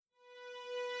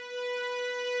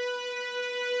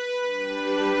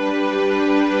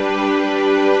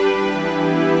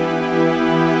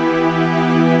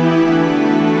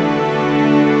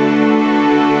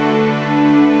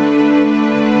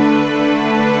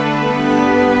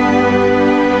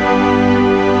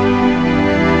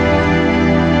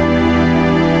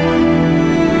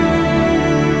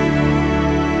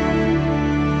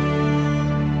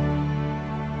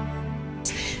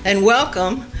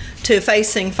welcome to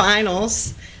Facing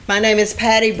Finals. My name is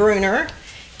Patty Bruner,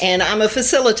 and I'm a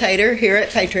facilitator here at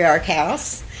Patriarch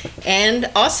House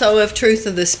and also of Truth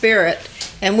of the Spirit.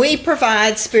 And we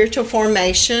provide spiritual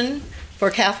formation for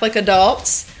Catholic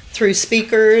adults through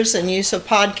speakers and use of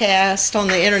podcasts on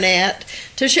the internet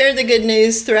to share the good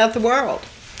news throughout the world.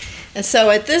 And so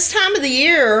at this time of the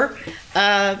year,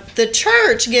 the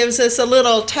church gives us a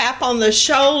little tap on the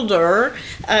shoulder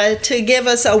to give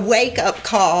us a wake-up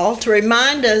call to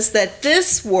remind us that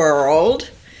this world,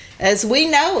 as we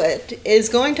know it, is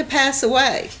going to pass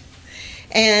away.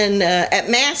 And at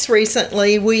Mass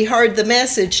recently, we heard the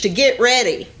message to get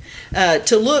ready,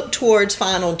 to look towards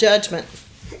final judgment.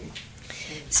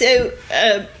 So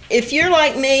if you're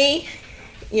like me,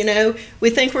 you know, we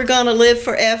think we're going to live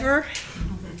forever.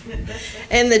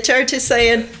 And the church is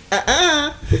saying,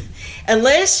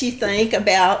 unless you think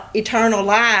about eternal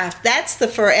life, that's the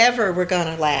forever we're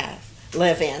going to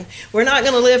live in. We're not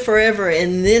going to live forever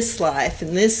in this life,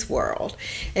 in this world.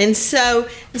 And so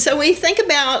we think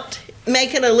about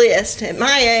making a list. At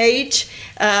my age,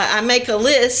 I make a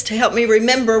list to help me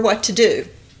remember what to do.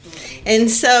 And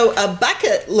so a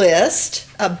bucket list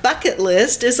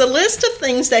is a list of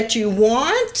things that you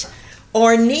want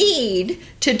or need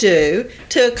to do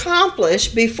to accomplish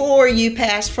before you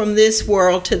pass from this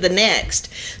world to the next.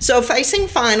 So Facing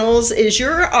Finals is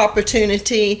your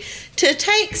opportunity to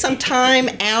take some time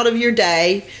out of your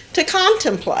day to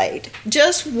contemplate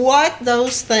just what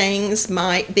those things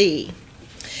might be.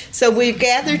 So we've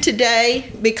gathered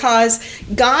today because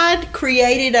God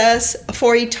created us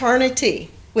for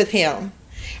eternity with Him,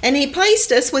 and He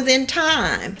placed us within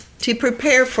time to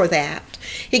prepare for that.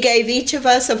 He gave each of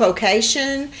us a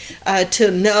vocation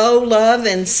to know, love,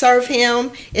 and serve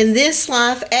Him in this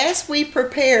life as we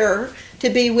prepare to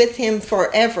be with Him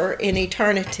forever in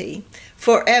eternity,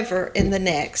 forever in the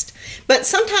next. But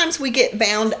sometimes we get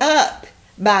bound up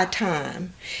by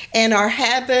time, and our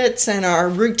habits and our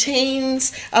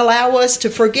routines allow us to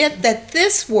forget that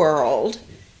this world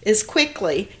is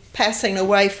quickly passing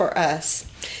away for us.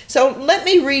 So let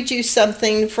me read you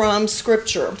something from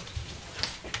Scripture.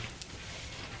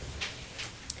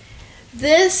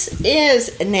 This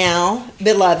is now,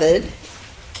 beloved,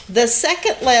 the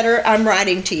second letter I'm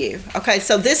writing to you. Okay,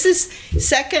 so this is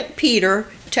 2 Peter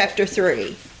chapter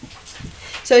 3.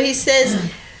 So he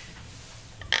says,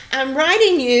 I'm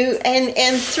writing you,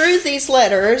 and through these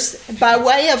letters, by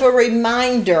way of a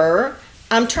reminder,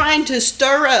 I'm trying to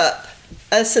stir up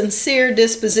a sincere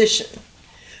disposition.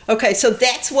 Okay, so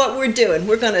that's what we're doing.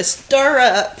 We're going to stir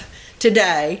up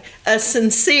today a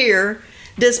sincere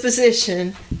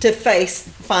disposition to face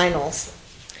finals.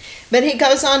 But he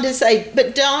goes on to say,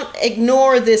 but don't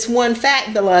ignore this one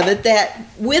fact, beloved, that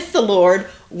with the Lord,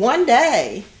 one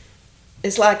day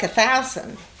is like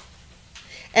 1,000.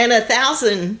 And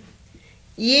 1,000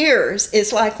 years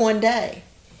is like one day.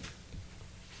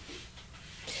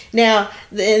 Now,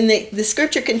 the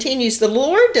scripture continues, the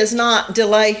Lord does not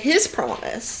delay His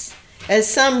promise,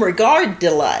 as some regard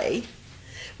delay,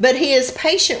 but He is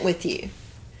patient with you,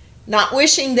 not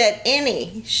wishing that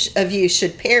any of you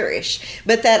should perish,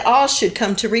 but that all should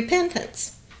come to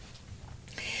repentance.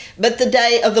 But the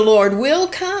day of the Lord will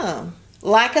come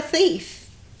like a thief,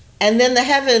 and then the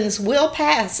heavens will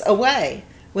pass away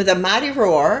with a mighty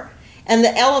roar, and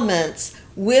the elements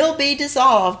will be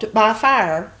dissolved by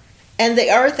fire, and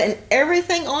the earth and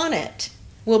everything on it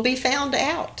will be found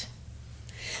out.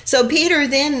 So Peter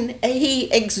then,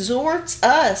 he exhorts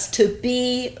us to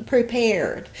be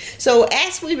prepared. So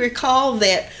as we recall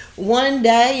that one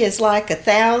day is like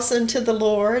 1,000 to the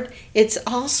Lord, it's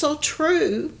also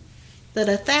true that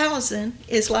 1,000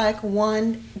 is like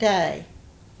one day.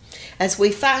 As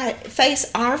we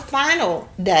face our final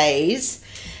days,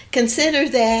 consider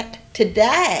that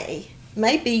today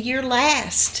may be your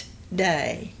last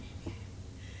day.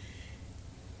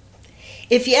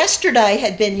 If yesterday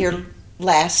had been your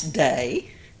last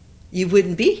day, you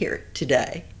wouldn't be here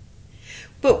today.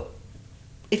 But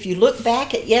if you look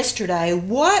back at yesterday,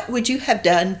 what would you have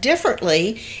done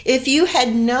differently if you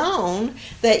had known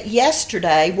that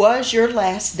yesterday was your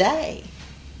last day?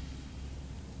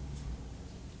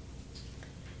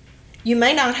 You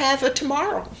may not have a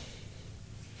tomorrow.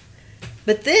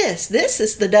 But this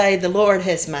is the day the Lord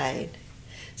has made.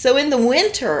 So in the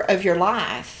winter of your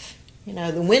life, you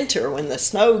know, the winter when the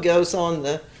snow goes on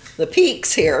the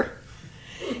peaks here,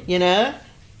 you know,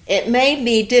 it may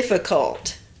be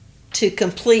difficult to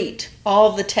complete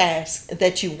all the tasks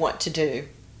that you want to do.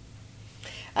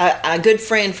 A good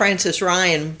friend, Frances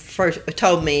Ryan,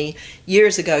 told me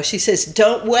years ago, she says,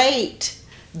 don't wait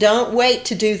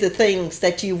to do the things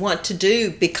that you want to do,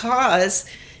 because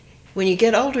When you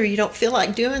get older, you don't feel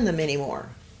like doing them anymore.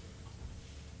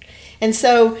 And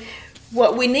so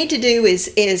what we need to do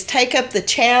is take up the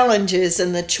challenges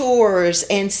and the chores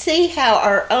and see how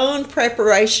our own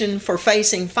preparation for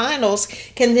facing finals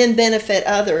can then benefit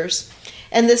others.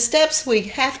 And the steps we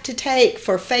have to take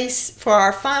for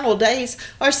our final days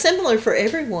are similar for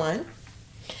everyone.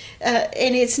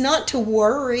 And it's not to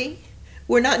worry.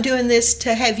 We're not doing this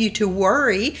to have you to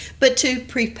worry, but to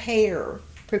prepare.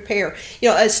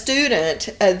 A student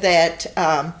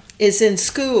that is in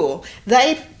school,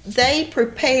 they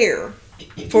prepare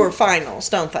for finals,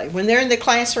 don't they? When they're in the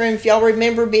classroom, if y'all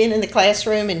remember being in the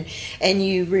classroom and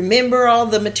you remember all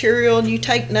the material and you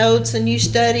take notes and you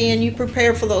study and you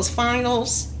prepare for those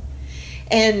finals.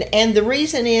 And the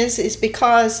reason is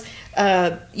because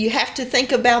you have to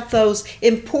think about those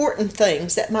important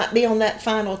things that might be on that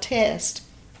final test.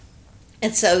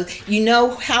 And so you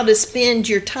know how to spend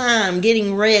your time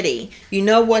getting ready. You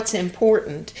know what's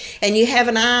important. And you have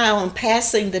an eye on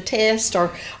passing the test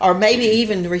or maybe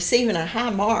even receiving a high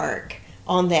mark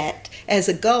on that as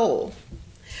a goal.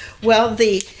 Well,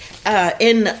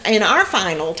 in our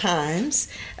final times,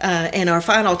 in our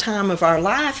final time of our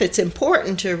life, it's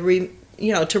important to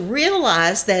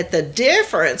realize that the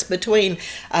difference between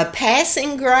a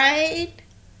passing grade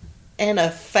and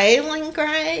a failing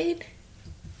grade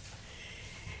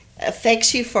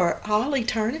affects you for all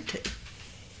eternity.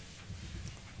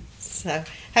 So,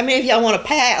 how many of y'all want to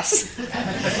pass?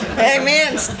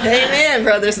 Amen. Amen,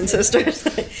 brothers and sisters.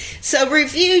 So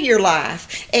review your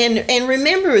life and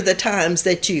remember the times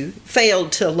that you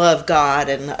failed to love God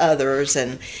and others,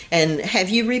 and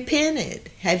have you repented?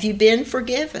 Have you been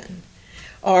forgiven?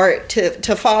 Or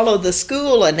to follow the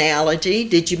school analogy,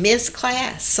 did you miss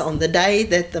class on the day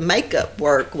that the makeup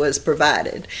work was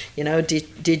provided?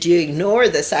 Did you ignore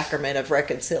the sacrament of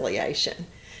reconciliation?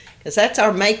 Because that's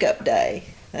our makeup day.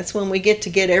 That's when we get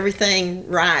to get everything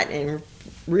right and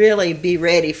really be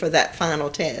ready for that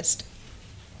final test.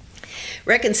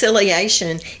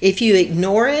 Reconciliation, if you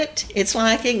ignore it, it's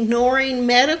like ignoring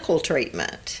medical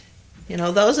treatment.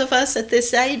 Those of us at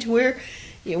this age,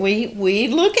 we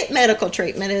look at medical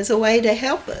treatment as a way to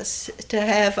help us to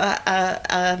have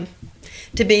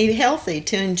to be healthy,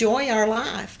 to enjoy our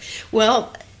life.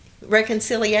 Well,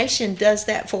 reconciliation does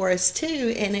that for us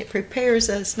too, and it prepares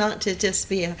us not to just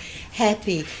be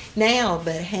happy now,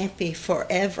 but happy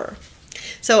forever.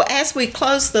 So as we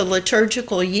close the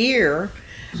liturgical year,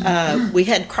 we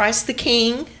had Christ the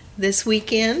King this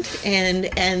weekend,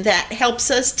 and that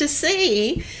helps us to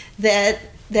see that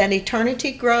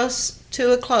eternity grows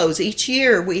to a close. Each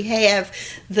year we have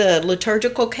the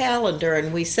liturgical calendar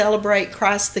and we celebrate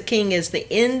Christ the King as the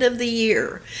end of the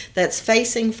year. That's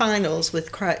facing finals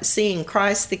with Christ, seeing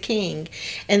Christ the King.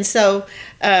 And so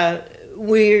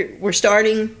we're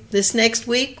starting this next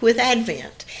week with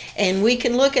Advent, and we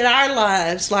can look at our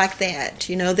lives like that,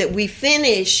 that we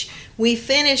finish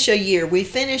a year, we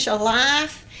finish a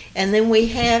life, and then we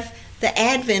have the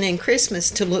Advent and Christmas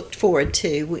to look forward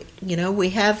to. We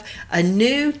have a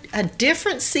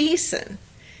different season,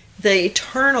 the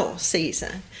eternal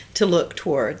season to look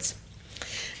towards.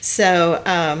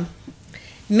 So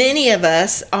many of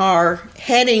us are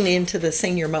heading into the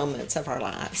senior moments of our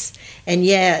lives. And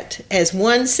yet, as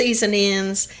one season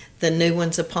ends, the new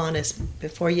one's upon us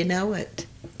before you know it.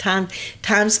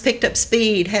 Time's picked up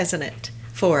speed, hasn't it,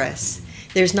 for us?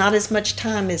 There's not as much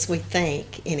time as we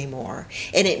think anymore.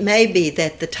 And it may be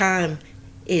that the time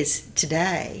is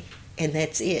today, and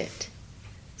that's it.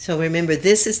 So remember,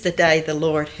 this is the day the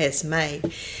Lord has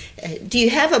made. Do you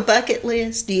have a bucket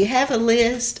list? Do you have a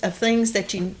list of things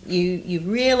that you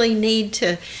really need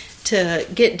to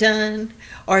get done?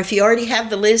 Or if you already have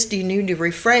the list, do you need to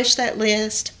refresh that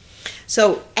list?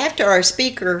 So after our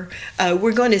speaker,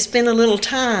 we're going to spend a little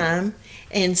time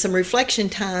and some reflection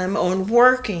time on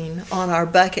working on our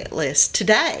bucket list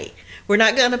today. We're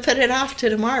not going to put it off to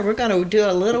tomorrow. We're going to do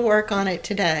a little work on it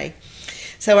today.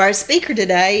 So our speaker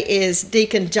today is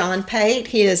Deacon John Pate.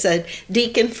 He is a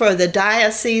deacon for the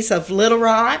Diocese of Little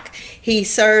Rock. He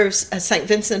serves St.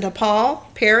 Vincent de Paul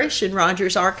Parish in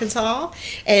Rogers, Arkansas.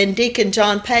 And Deacon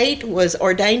John Pate was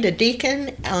ordained a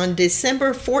deacon on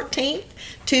December 14th,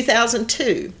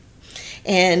 2002.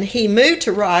 And he moved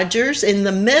to Rogers in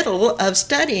the middle of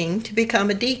studying to become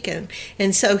a deacon.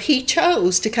 And so he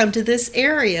chose to come to this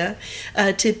area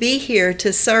to be here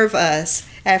to serve us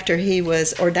after he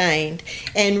was ordained.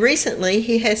 And recently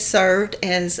he has served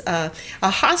as a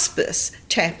hospice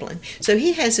chaplain. So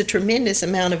he has a tremendous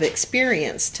amount of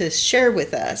experience to share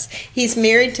with us. He's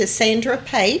married to Sandra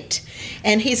Pate,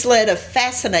 and he's led a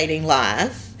fascinating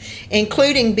life,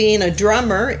 including being a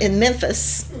drummer in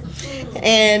Memphis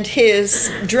And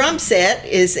his drum set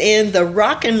is in the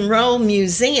Rock and Roll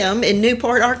Museum in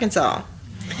Newport, Arkansas.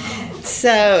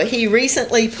 So he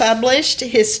recently published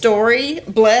his story,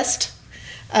 Blessed.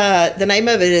 The name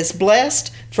of it is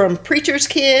Blessed, From Preacher's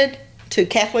Kid to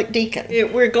Catholic Deacon.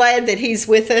 We're glad that he's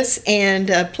with us, and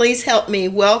please help me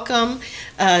welcome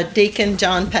Deacon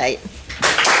John Pate.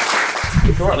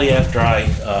 Shortly after I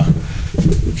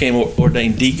became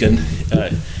ordained deacon,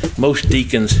 most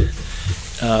deacons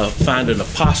find an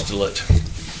apostolate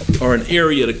or an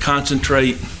area to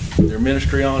concentrate their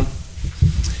ministry on.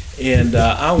 And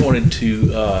I wanted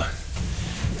to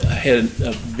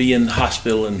be in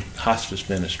hospital and hospice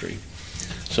ministry.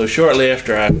 So shortly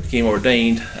after I became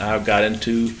ordained, I got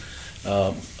into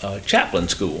chaplain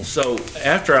school. So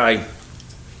after I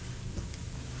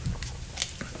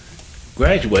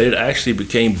graduated, I actually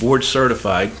became board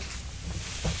certified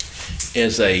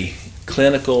as a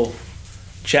clinical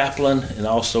chaplain and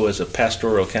also as a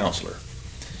pastoral counselor.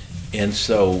 And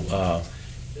so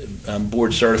I'm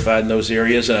board certified in those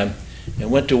areas, and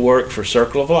went to work for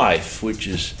Circle of Life, which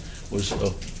was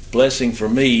a blessing for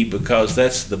me because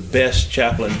that's the best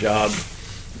chaplain job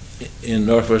in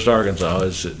Northwest Arkansas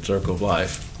is at Circle of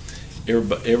Life.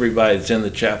 Everybody that's in the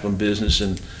chaplain business,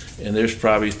 and there's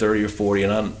probably 30 or 40,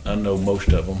 and I know most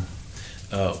of them,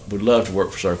 would love to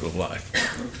work for Circle of Life.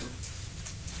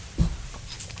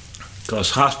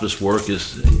 Because hospice work is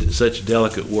such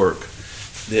delicate work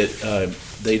that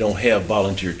they don't have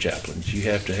volunteer chaplains. You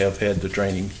have to have had the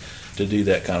training to do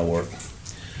that kind of work.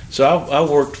 So I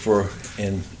worked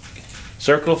in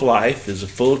Circle of Life as a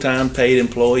full-time paid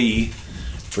employee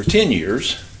for 10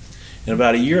 years. And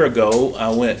about a year ago, I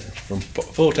went from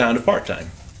full-time to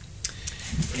part-time.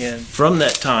 And from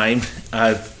that time,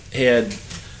 I've had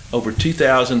over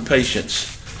 2,000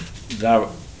 patients that I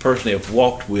personally have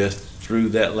walked with through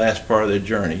that last part of their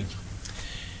journey.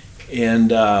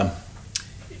 And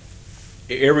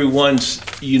everyone's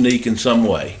unique in some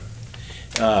way.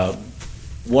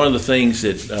 One of the things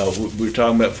that we were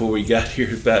talking about before we got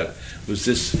here about, was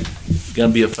this going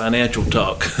to be a financial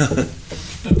talk?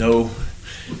 No.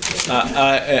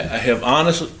 I have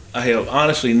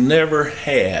honestly never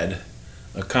had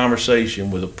a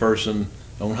conversation with a person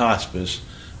on hospice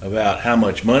about how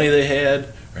much money they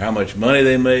had or how much money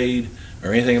they made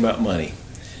or anything about money.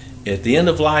 At the end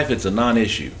of life, it's a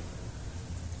non-issue.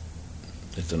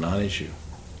 It's a non-issue.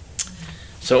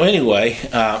 So anyway,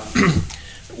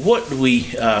 what do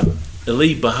we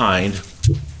leave behind?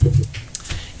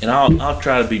 And I'll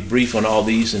try to be brief on all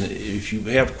these, and if you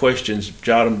have questions,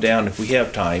 jot them down. If we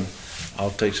have time,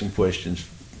 I'll take some questions,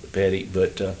 Patty.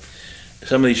 But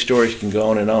some of these stories can go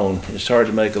on and on. It's hard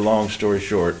to make a long story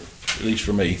short, at least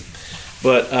for me.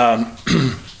 But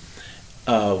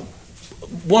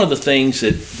one of the things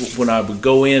that when I would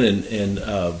go in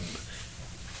and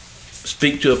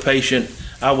speak to a patient,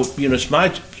 I would,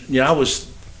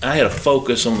 I had a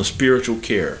focus on the spiritual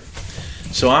care.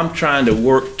 So I'm trying to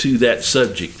work to that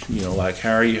subject, like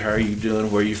how are you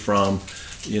doing, where are you from,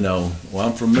 well,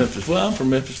 I'm from Memphis. Well, I'm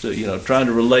from Memphis too, trying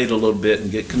to relate a little bit and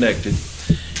get connected.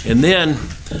 And then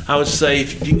I would say,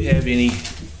 do you have any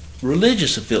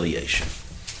religious affiliation?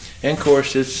 And of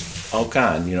course, it's all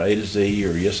kind, A to Z,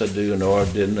 or yes I do, or no I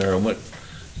didn't, or I went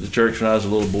to the church when I was a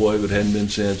little boy, but hadn't been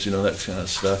since, that kind of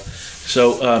stuff.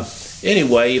 So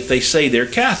anyway, if they say they're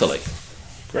Catholic,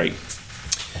 great.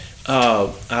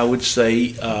 I would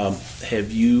say,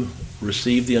 have you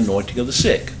received the anointing of the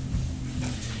sick?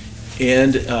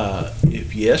 And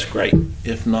if yes, great.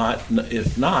 If not,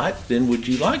 then would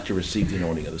you like to receive the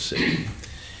anointing of the sick?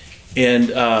 And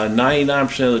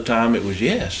 99% of the time it was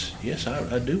yes. Yes,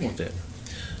 I do want that.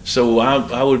 So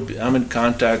I'm in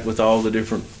contact with all the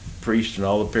different priests and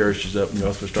all the parishes up in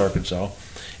Northwest Arkansas,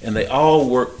 and they all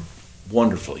work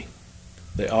wonderfully.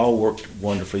 They all worked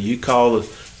wonderfully. You call the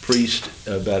priest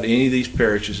about any of these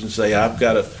parishes and say, I've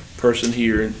got a person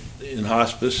here in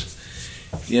hospice,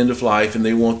 the end of life, and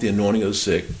they want the anointing of the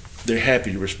sick. They're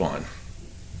happy to respond.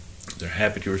 They're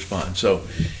happy to respond. So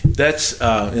that's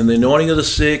in the anointing of the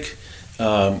sick.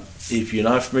 If you're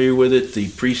not familiar with it, the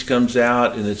priest comes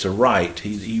out and it's a rite.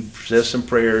 He says some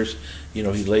prayers. He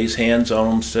lays hands on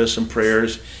them, says some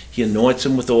prayers. He anoints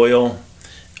them with oil.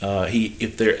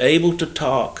 If they're able to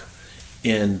talk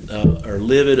and or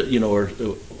live it, or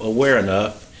aware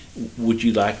enough, would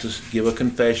you like to give a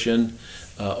confession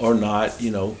or not?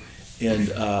 And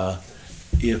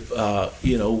if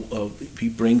he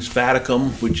brings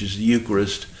Viaticum, which is the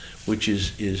Eucharist, which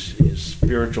is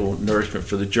spiritual nourishment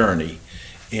for the journey,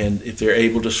 and if they're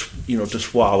able to to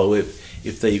swallow it,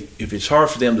 if it's hard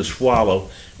for them to swallow,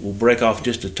 we'll break off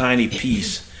just a tiny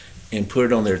piece and put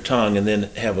it on their tongue, and then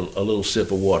have a little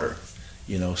sip of water.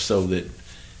 so that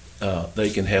they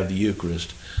can have the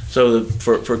Eucharist. So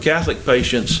for Catholic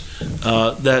patients,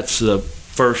 that's the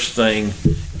first thing,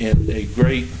 and a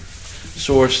great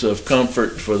source of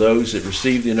comfort for those that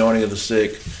receive the anointing of the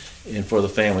sick, and for the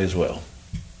family as well,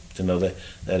 to know that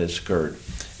has occurred.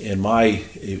 And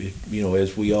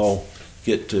as we all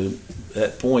get to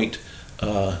that point,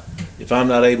 if I'm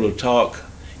not able to talk,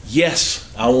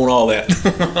 yes, I want all that.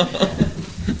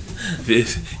 You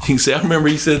can say, I remember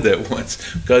he said that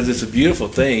once, because it's a beautiful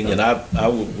thing, and I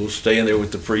will stay in there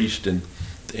with the priest, and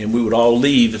we would all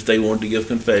leave if they wanted to give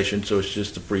confession, so it's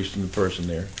just the priest and the person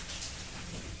there.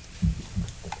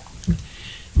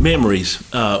 Memories.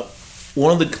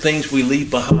 One of the things we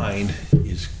leave behind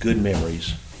is good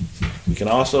memories. We can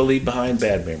also leave behind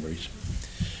bad memories,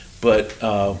 but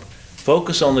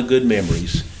focus on the good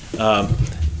memories.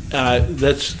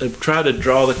 Let's try to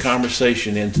draw the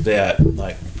conversation into that,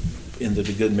 like into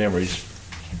the good memories,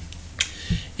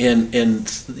 and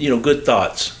good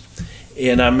thoughts.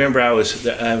 And I remember I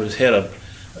had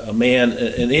a man,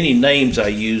 and any names I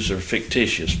use are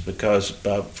fictitious because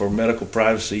for medical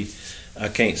privacy, I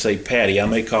can't say Patty. I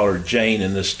may call her Jane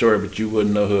in this story, but you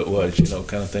wouldn't know who it was,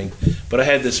 kind of thing. But I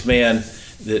had this man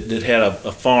that had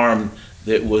a farm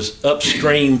that was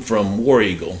upstream from War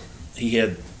Eagle. He had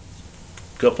a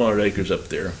couple hundred acres up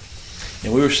there.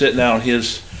 And we were sitting out on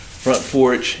his front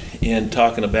porch and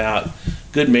talking about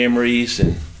good memories.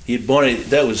 And land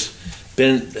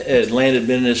had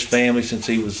been in his family since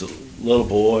he was a little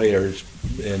boy,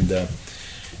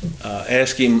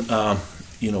 asked him,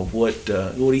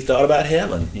 what he thought about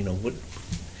heaven,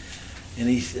 and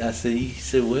he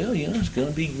said, well, it's going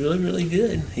to be really, really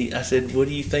good. I said, what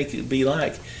do you think it'd be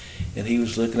like? And he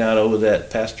was looking out over that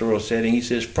pastoral setting. He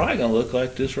says, probably going to look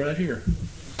like this right here.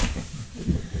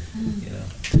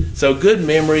 So good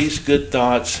memories, good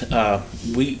thoughts,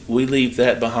 we leave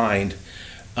that behind.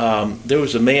 There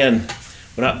was a man,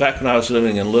 back when I was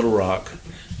living in Little Rock,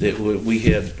 that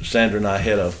Sandra and I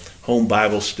had a home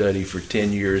Bible study for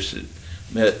 10 years. It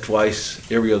met twice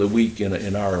every other week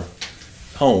in our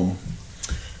home.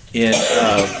 And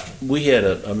we had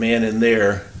a man in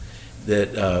there that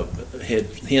had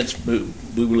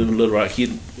moved. We were living in Little Rock.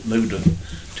 He'd moved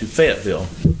to Fayetteville.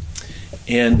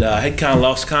 And I had kind of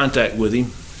lost contact with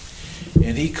him.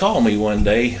 And he called me one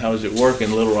day. I was at work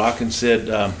in Little Rock and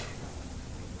said,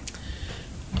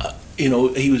 he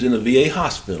was in a VA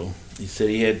hospital. He said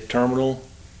he had terminal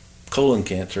colon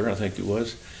cancer, I think it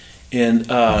was. And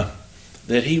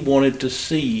that he wanted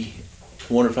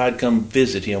if I'd come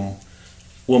visit him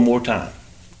one more time,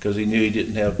 because he knew he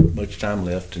didn't have much time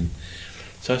left. And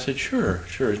so I said, sure.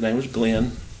 His name was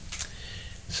Glenn.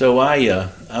 So I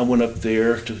went up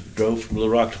there, drove from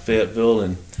Little Rock to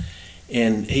Fayetteville,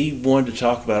 and he wanted to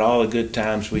talk about all the good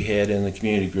times we had in the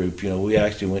community group. We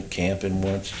actually went camping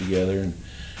once together, and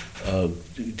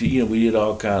we did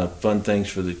all kind of fun things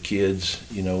for the kids.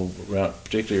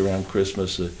 Particularly around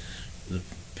Christmas, the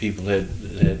people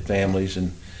had families,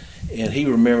 and he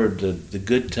remembered the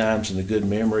good times and the good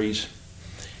memories.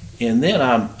 And then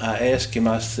I asked him,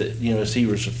 I said, as he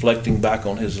was reflecting back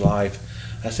on his life,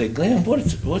 I said, Glenn,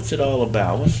 what's it all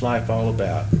about? What's life all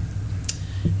about?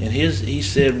 And he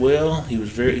said, well, he was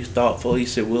very thoughtful. He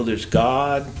said, well, there's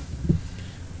God,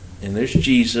 and there's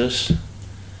Jesus,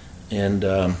 and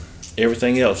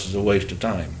everything else is a waste of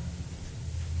time.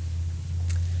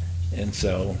 And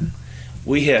so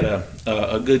we had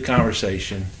a good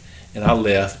conversation, and I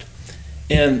left.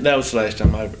 And that was the last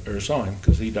time I ever saw him,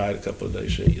 because he died a couple of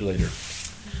days later.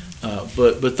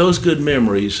 But those good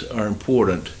memories are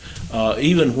important.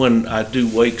 Even when I do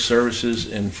wake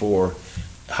services, and for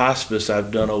hospice,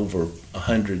 I've done over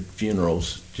 100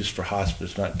 funerals just for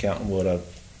hospice, not counting what I've,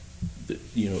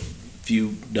 few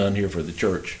done here for the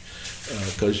church,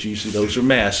 because usually those are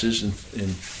masses,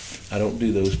 and I don't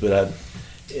do those. But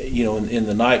in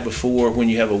the night before, when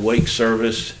you have a wake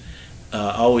service,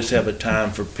 I always have a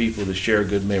time for people to share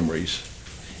good memories,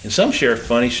 and some share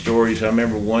funny stories. I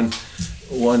remember one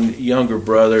younger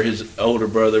brother, his older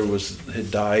brother had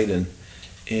died, and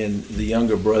the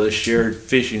younger brother shared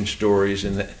fishing stories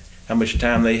and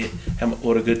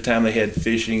what a good time they had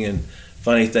fishing and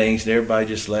funny things, and everybody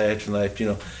just laughed and laughed.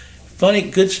 Funny,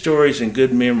 good stories and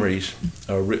good memories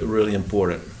are really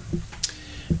important.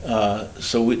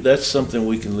 So that's something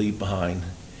we can leave behind.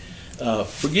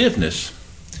 Forgiveness.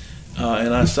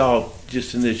 And I saw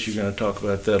just in this, you're going to talk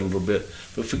about that a little bit,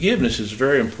 but forgiveness is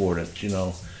very important.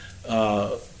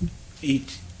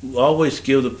 Always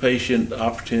give the patient the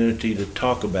opportunity to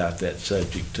talk about that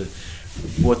subject, to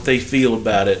what they feel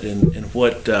about it, and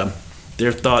what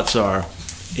their thoughts are,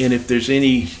 and if there's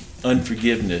any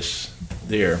unforgiveness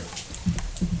there.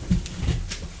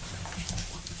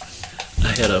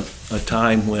 had a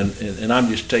time when, and I'm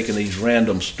just taking these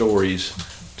random stories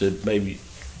to maybe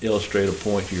illustrate a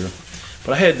point here,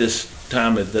 but I had this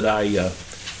time that I,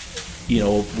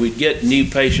 we'd get new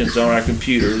patients on our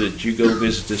computer that you go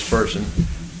visit this person,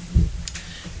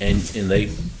 and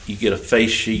you get a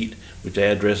face sheet with the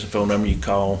address and phone number you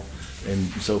call and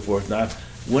so forth. And I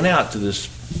went out to this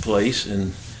place,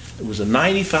 and it was a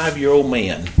 95-year-old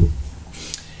man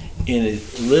and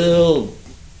his little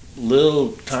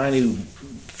tiny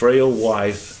frail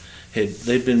wife.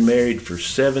 They'd been married for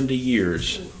 70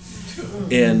 years,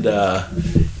 and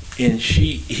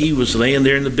he was laying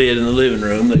there in the bed in the living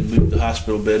room. They moved the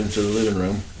hospital bed into the living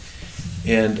room,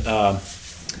 and there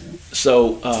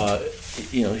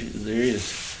he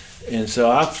is. And so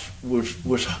I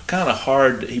was kind of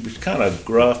hard. He was kind of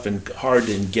gruff and hard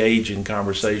to engage in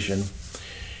conversation.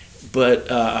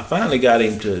 But I finally got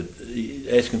him to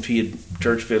ask him if he had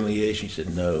church affiliation. He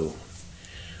said no.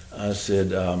 I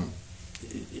said,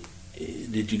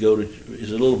 "Did you go to?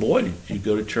 As a little boy, did you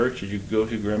go to church? Did you go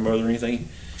to your grandmother or anything?"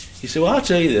 He said, "Well, I'll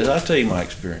tell you this. I'll tell you my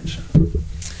experience."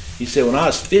 He said, "When I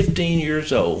was 15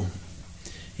 years old,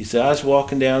 he said I was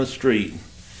walking down the street,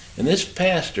 and this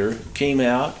pastor came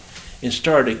out and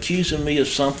started accusing me of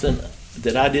something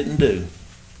that I didn't do."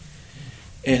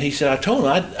 And he said, "I told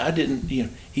him I didn't."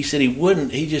 He said he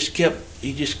wouldn't. He just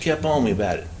kept on me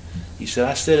about it. He said,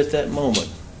 "I said at that moment,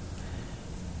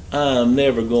 I'm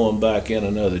never going back in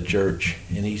another church."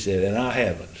 And he said, "And I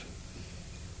haven't."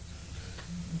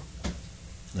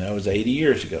 And that was 80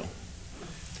 years ago.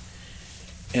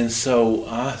 And so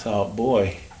I thought,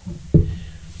 boy,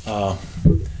 and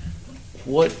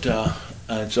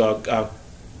so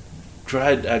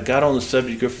I got on the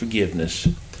subject of forgiveness,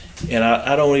 and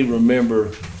I don't even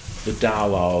remember the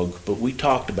dialogue, but we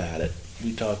talked about it.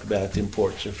 We talked about the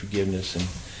importance of forgiveness,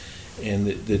 and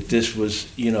that this was,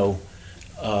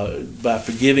 by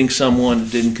forgiving someone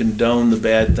that didn't condone the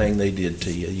bad thing they did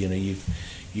to you.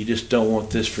 You just don't want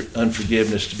this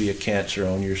unforgiveness to be a cancer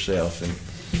on yourself.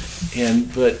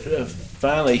 But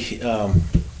finally,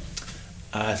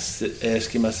 I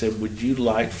asked him. I said, "Would you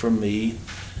like for me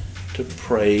to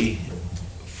pray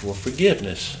for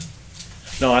forgiveness?"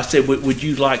 No, I said, "Would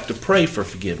you like to pray for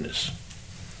forgiveness?"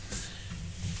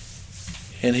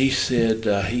 And he said,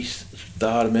 he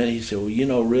thought a minute. He said,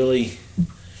 "Well, really,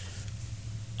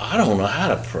 I don't know how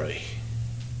to pray."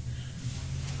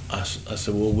 I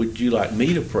said, "Well, would you like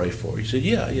me to pray for you?" He said,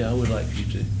 Yeah, I would like you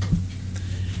to.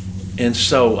 And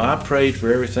so I prayed for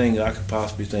everything I could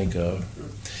possibly think of.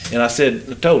 And I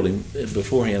told him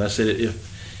beforehand, I said,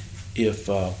 if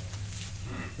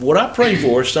what I pray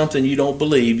for is something you don't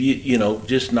believe,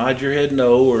 just nod your head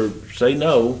no or say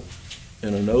no,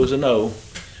 and a no is a no.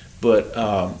 But,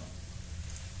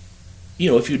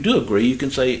 if you do agree, you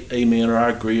can say amen or I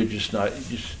agree or just not.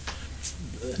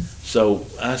 So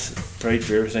I prayed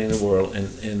for everything in the world,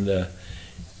 and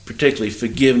particularly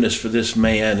forgiveness for this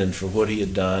man and for what he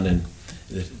had done, and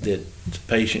that the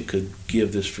patient could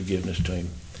give this forgiveness to him.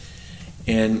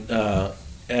 And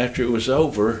after it was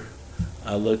over,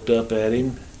 I looked up at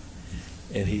him,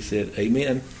 and he said,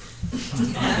 "Amen."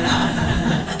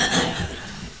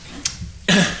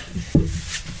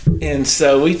 And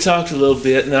so we talked a little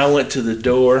bit, and I went to the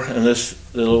door, and this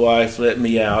little wife let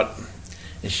me out,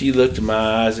 and she looked in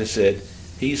my eyes and said,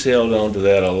 "He's held on to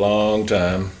that a long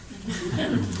time."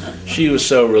 She was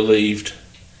so relieved.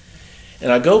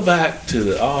 And I go back to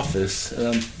the office, and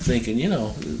I'm thinking,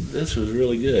 this was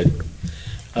really good.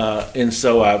 And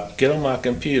so I get on my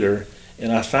computer,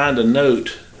 and I find a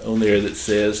note on there that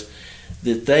says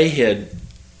that they had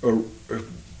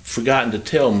forgotten to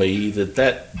tell me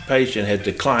that patient had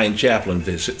declined chaplain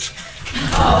visits.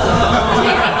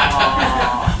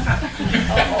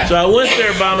 So I went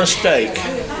there by mistake.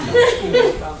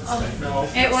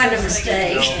 It wasn't a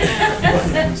mistake.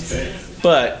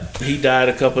 But he died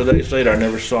a couple of days later. I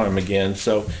never saw him again.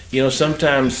 So,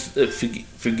 sometimes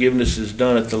forgiveness is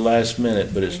done at the last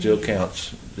minute, but it still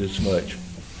counts as much.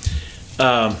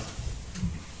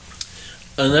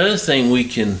 Another thing we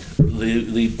can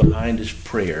leave behind is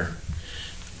prayer.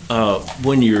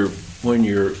 When you're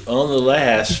on the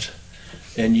last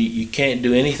and you can't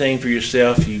do anything for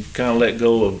yourself, you kind of let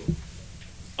go of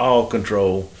all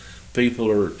control.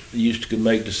 People are used to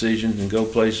make decisions and go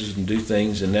places and do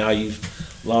things, and now you've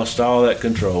lost all that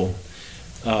control.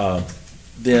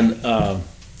 Then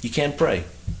you can't pray.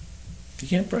 You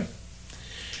can't pray.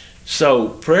 So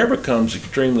prayer becomes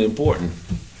extremely important.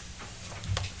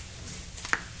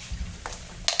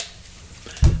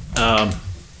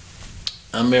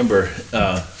 I remember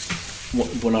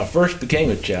when I first became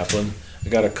a chaplain, I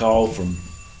got a call from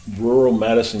rural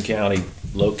Madison County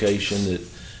location that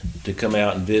to come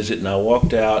out and visit, and I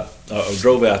walked out,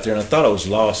 drove out there, and I thought I was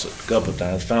lost a couple of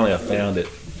times. Finally, I found it,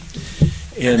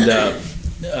 and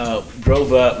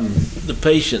drove up, and the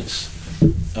patient's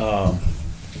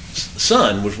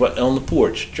son was on the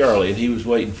porch, Charlie, and he was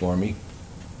waiting for me.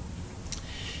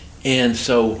 And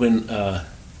so when I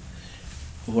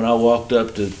walked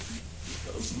up to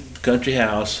country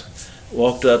house,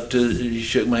 he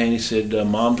shook my hand. He said,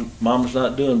 "Mama's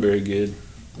not doing very good.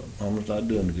 Mama's not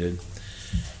doing good."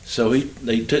 So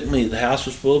they took me. The house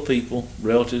was full of people,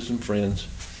 relatives and friends,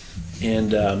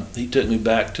 and he took me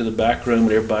back to the back room,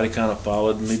 and everybody kind of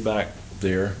followed me back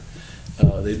there.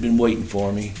 They'd been waiting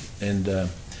for me, and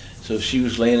so she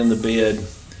was laying in the bed,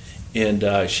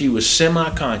 and she was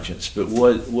semi-conscious, but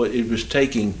what it was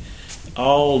taking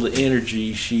all the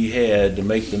energy she had to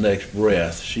make the next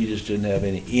breath. She just didn't have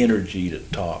any energy to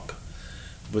talk,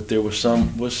 but there was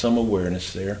some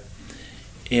awareness there.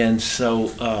 And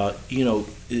so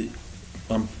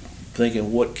I'm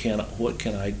thinking, what can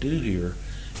I do here?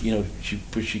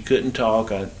 She couldn't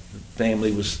talk.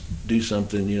 Family was do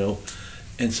something,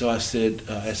 And so I said,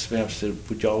 I asked the family, I said,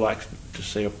 "Would y'all like to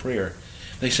say a prayer?"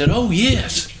 They said, "Oh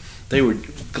yes." They were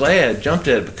glad, jumped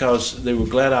at it because they were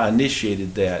glad I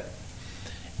initiated that.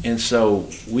 And so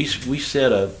we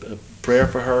said a prayer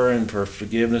for her and for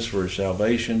forgiveness, for her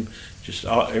salvation. Just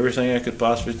everything I could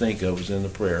possibly think of was in the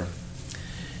prayer.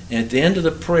 And at the end of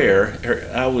the prayer,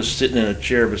 I was sitting in a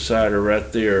chair beside her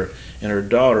right there, and her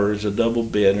daughter is a double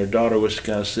bed, and her daughter was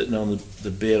kind of sitting on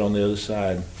the bed on the other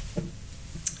side.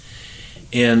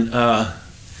 And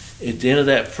at the end of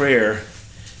that prayer,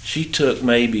 she took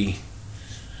maybe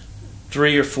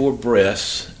 3 or 4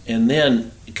 breaths, and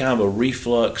then kind of a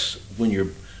reflux. When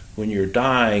you're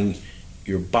dying,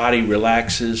 your body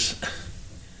relaxes,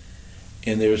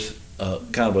 and there's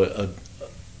kind of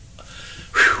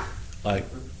like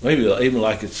maybe even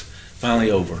like it's finally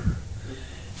over.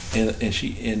 And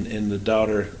she and the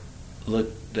daughter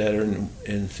looked at her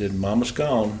and said, "Mama's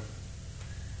gone,"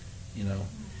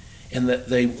 And that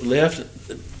they left,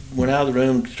 went out of the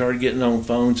room, started getting on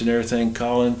phones and everything,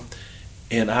 calling.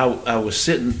 And I was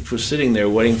sitting there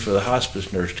waiting for the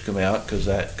hospice nurse to come out, because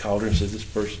I called her and said, this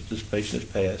patient has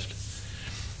passed.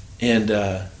 And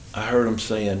I heard them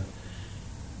saying,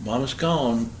 "Mama's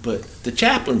gone, but the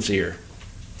chaplain's here."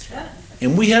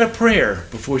 And we had a prayer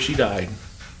before she died.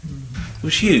 It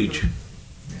was huge.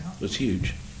 It was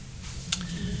huge.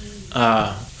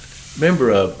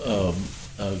 Remember a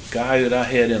guy that I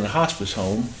had in a hospice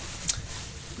home,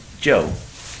 Joe,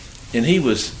 and he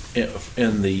was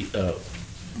in the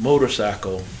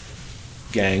motorcycle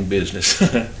gang business,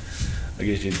 I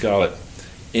guess you'd call it.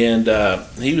 And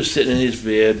he was sitting in his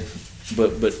bed,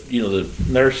 but the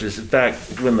nurses, in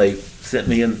fact, when they sent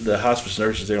me in, the hospice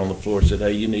nurses there on the floor said,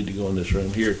 "Hey, you need to go in this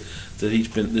room here. That it's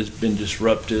been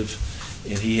disruptive,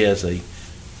 and he has a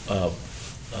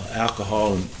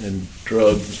alcohol and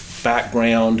drug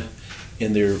background,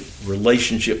 and their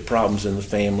relationship problems in the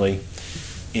family,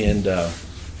 and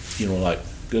like,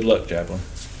 good luck, chaplain."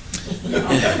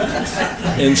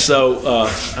 And so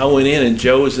I went in, and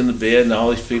Joe was in the bed, and all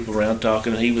these people around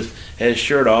talking, and he had his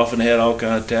shirt off and had all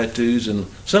kind of tattoos, and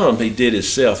some of them he did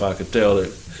himself. I could tell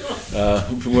that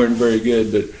weren't very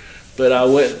good, but I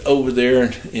went over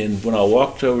there, and when I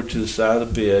walked over to the side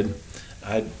of the bed,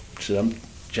 I said, "I'm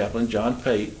Chaplain John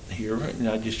Pate here, and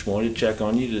I just wanted to check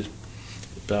on you to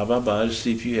to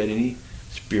see if you had any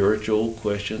spiritual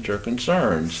questions or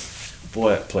concerns." Boy,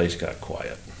 that place got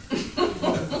quiet.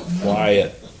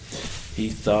 Quiet. He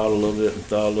thought a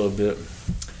little bit,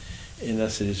 and I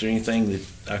said, "Is there anything that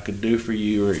I could do for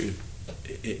you, or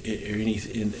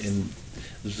anything?" And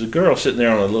there's a girl sitting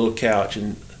there on a little couch,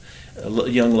 and a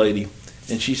young lady,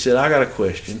 and she said, "I got a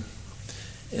question."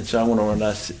 And so I went over and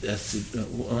I said,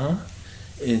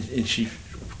 and she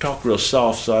talked real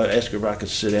soft, so I asked her if I could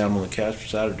sit down on the couch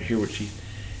beside her to hear what she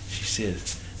said.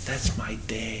 "That's my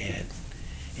dad,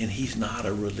 and he's not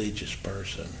a religious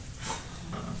person."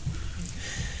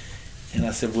 And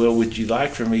I said, "Well, would you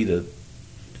like for me to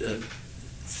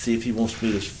see if he wants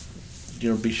me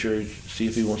to, be sure, see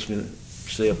if he wants me to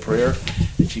say a prayer?"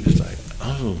 And she was like,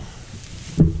 "Oh,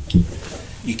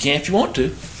 you can if you want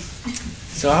to."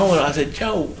 So I said,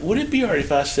 "Joe, would it be all right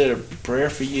if I said a prayer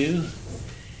for you?"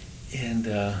 And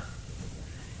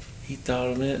he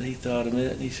thought a minute,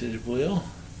 and he said, "Well,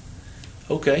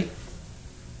 okay."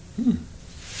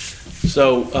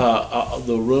 So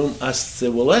the room, I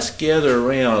said, "Well, let's gather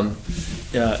around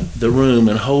the room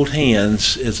and hold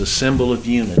hands as a symbol of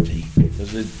unity,"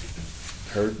 because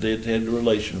they'd had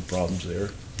relational problems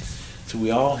there. So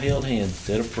we all held hands,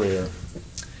 said a prayer,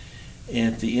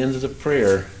 and at the end of the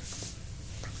prayer,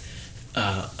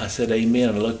 I said,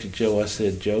 amen. I looked at Joe. I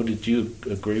said, Joe, did you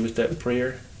agree with that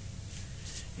prayer?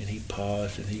 And he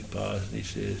paused, and he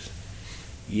says,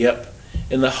 yep.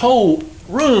 And the whole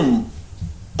room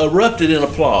erupted in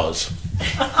applause.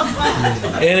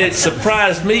 And it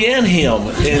surprised me and him.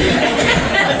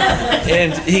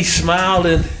 And he smiled,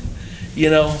 and,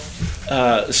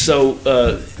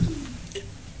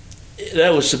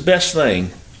 that was the best thing,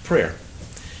 prayer.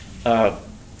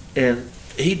 And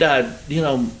he died,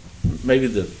 maybe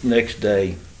the next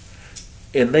day.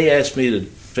 And family asked me to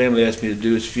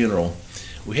do his funeral.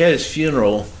 We had his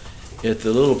funeral at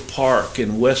the little park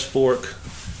in West Fork.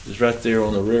 It's right there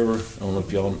on the river. I don't know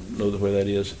if y'all know where that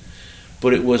is.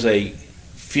 But it was a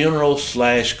funeral /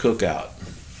 cookout.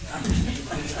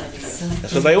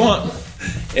 That's what they want.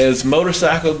 And it's a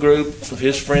motorcycle group of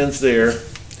his friends there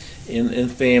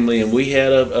and family. And we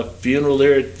had a funeral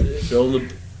there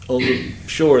on the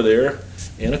shore there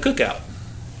and a cookout.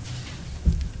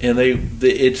 And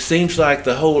it seems like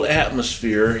the whole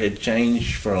atmosphere had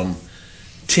changed from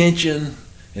tension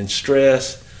and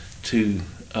stress to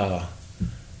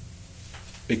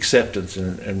acceptance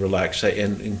and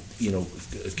relaxation and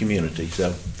community.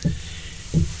 So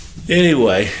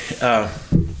anyway,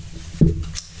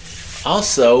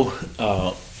 also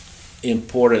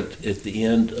important at the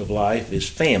end of life is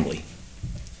family.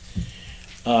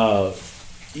 All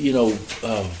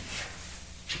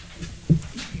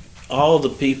the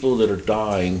people that are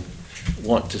dying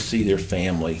want to see their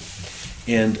family.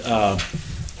 And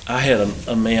I had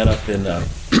a man up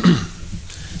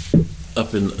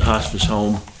in hospice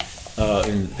home,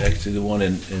 actually the one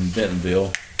in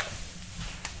Bentonville,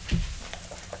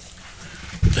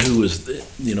 who was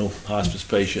hospice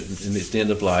patient and at the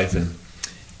end of life, and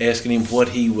asking him what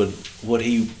he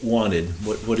wanted,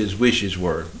 what his wishes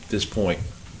were at this point.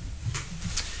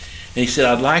 And he said,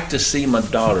 I'd like to see my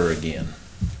daughter again.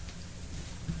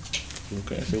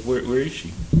 Okay, I said, where is she?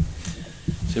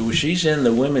 He said, well, she's in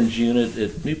the women's unit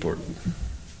at Newport,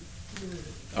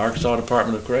 Arkansas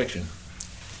Department of Correction. I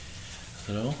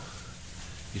said, oh?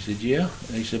 He said, yeah.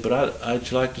 And he said, but I'd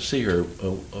like to see her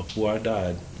before I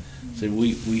died. He said,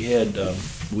 we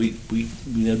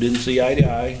didn't see eye to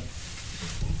eye,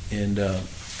 and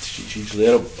she's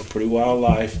led a pretty wild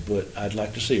life, but I'd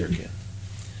like to see her again.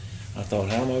 I thought,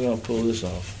 how am I going to pull this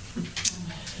off?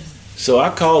 So I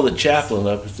called the chaplain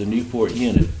up at the Newport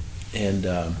unit and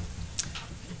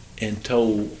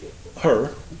told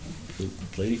her, the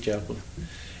lady chaplain,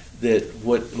 that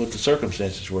what the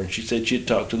circumstances were. And she said she'd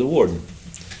talk to the warden.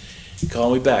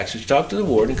 Call me back. So she talked to the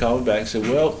warden, called me back and said,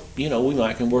 well, we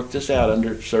can work this out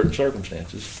under certain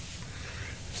circumstances.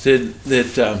 Said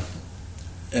that,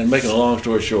 and making a long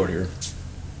story short here,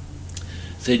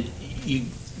 said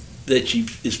that she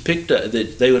is picked up,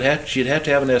 that she'd have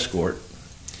to have an escort,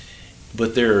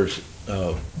 but there's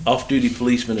off-duty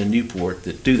policemen in Newport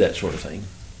that do that sort of thing.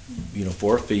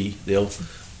 For a fee, they'll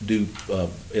do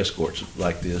escorts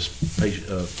like this,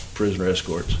 prisoner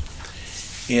escorts.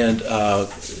 And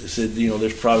said,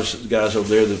 there's probably some guys over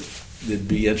there that'd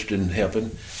be interested in helping.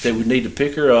 They would need to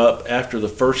pick her up after the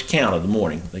first count of the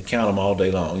morning. They count them all day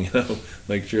long,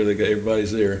 make sure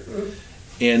everybody's there,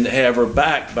 and have her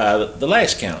back by the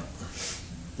last count,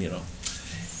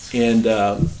 and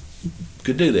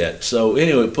could do that. So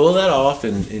anyway, pull that off,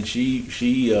 and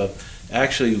she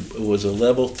actually was a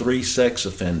level 3 sex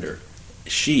offender.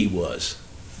 She was.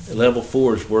 Level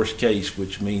 4 is worst case,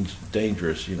 which means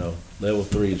dangerous, Level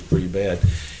 3 is pretty bad.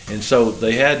 And so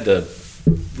they had to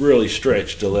really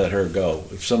stretch to let her go.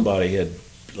 If somebody had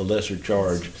a lesser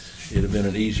charge, it'd have been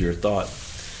an easier thought.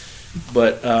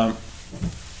 But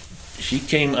she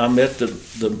came, I met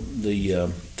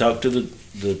talked to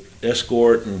the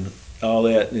escort and all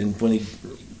that, and when he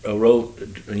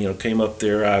came up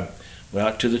there, I went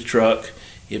out to the truck.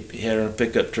 He had her in a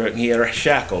pickup truck, and he had her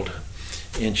shackled,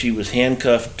 and she was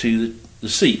handcuffed to the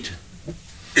seat.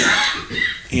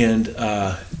 And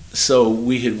so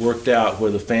we had worked out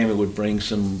where the family would bring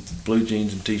some blue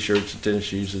jeans and T-shirts and tennis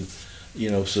shoes, and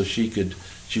so she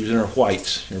was in her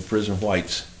whites, in her prison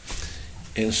whites.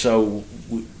 And so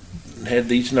we had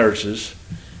these nurses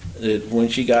that when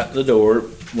she got in the door,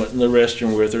 went in the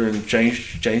restroom with her and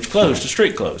changed clothes to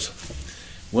street clothes.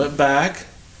 Went back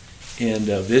and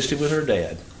visited with her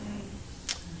dad.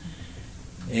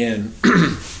 And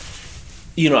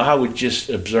I was just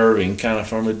observing kind of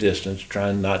from a distance,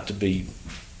 trying not to be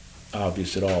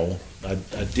obvious at all. I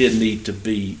did need to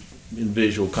be in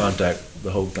visual contact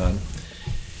the whole time.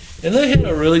 And they had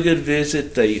a really good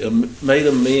visit. They made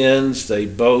amends. They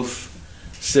both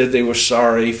said they were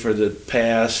sorry for the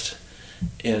past.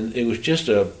 And it was just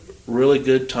a really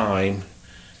good time.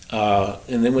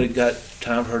 And then when it got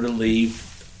time for her to leave,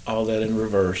 all that in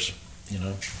reverse,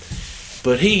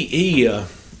 But he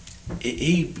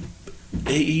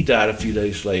died a few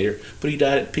days later, but he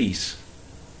died at peace.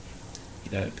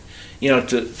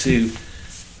 To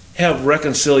have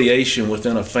reconciliation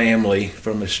within a family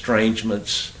from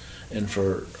estrangements and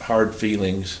for hard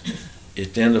feelings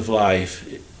at the end of life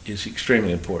is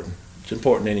extremely important. It's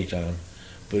important anytime,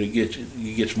 but it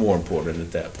gets more important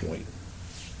at that point.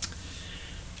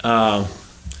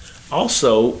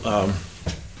 Also,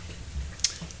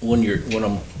 when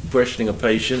I'm questioning a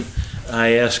patient,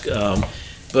 I ask,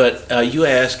 you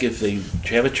ask if they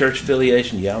have a church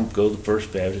affiliation. Yeah, I'm go to the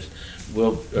First Baptist.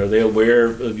 Well, are they aware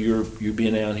of you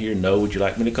being out here? No. Would you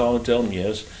like me to call and tell them?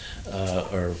 Yes.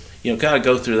 Or kind of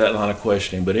go through that line of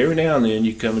questioning. But every now and then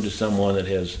you come into someone that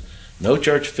has no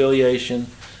church affiliation,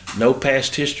 no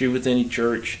past history with any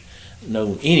church,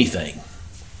 no anything.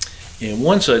 And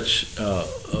one such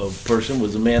person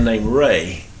was a man named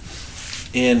Ray.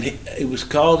 And he was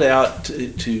called out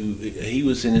he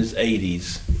was in his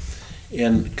 80s,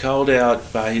 and called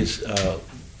out by his,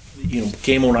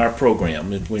 came on our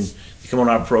program. And when he came on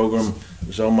our program, it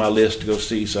was on my list to go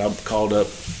see, so I called up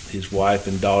his wife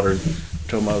and daughter,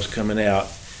 told them I was coming out.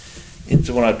 And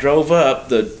so when I drove up,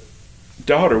 the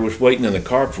daughter was waiting in the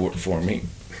carport for me.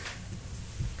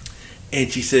 And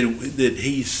she said that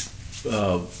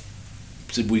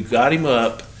said we got him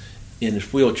up in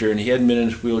his wheelchair, and he hadn't been in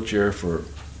his wheelchair for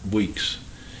weeks.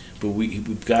 But we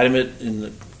got him in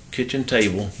the kitchen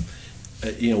table.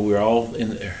 We were all in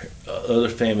there. Other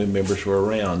family members were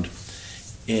around,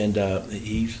 and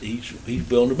he's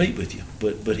willing to meet with you.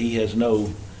 But he has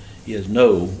no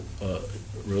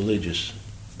religious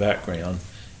background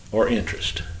or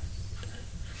interest.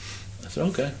 I said,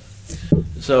 okay.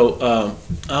 So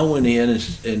I went in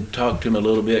and talked to him a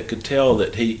little bit. Could tell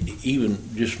that he even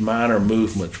just minor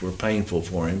movements were painful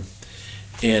for him,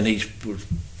 and he was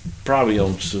probably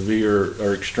on severe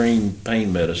or extreme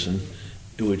pain medicine,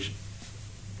 which,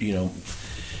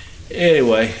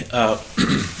 Anyway,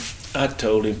 I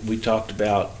told him, we talked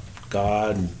about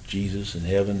God and Jesus and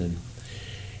heaven,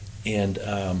 and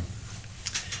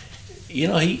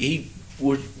he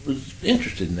was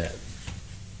interested in that.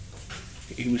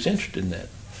 He was interested in that,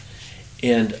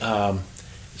 and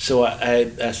so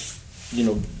I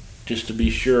just to be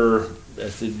sure, I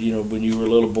said, when you were a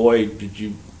little boy,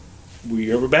 were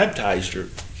you ever baptized? Or he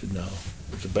said, no.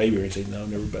 As a baby, he said, no,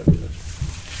 never baptized.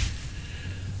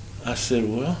 I said,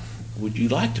 well, would you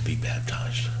like to be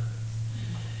baptized?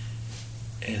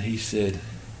 And he said,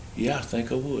 yeah, I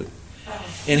think I would.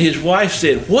 And his wife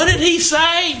said, what did he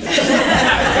say?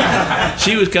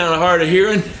 She was kind of hard of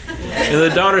hearing. And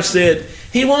the daughter said,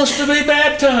 he wants to be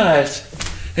baptized.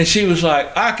 And she was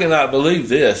like, I cannot believe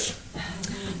this.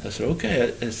 I said,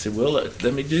 okay. I said, well,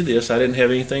 let me do this. I didn't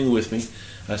have anything with me.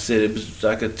 I said, it was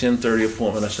like a 10:30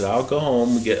 appointment. I said, I'll go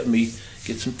home and get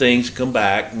some things, come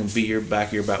back, and be back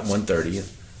here about 1:30. He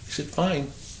said,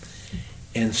 fine.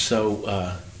 And so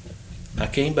I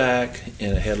came back,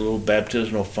 and I had a little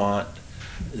baptismal font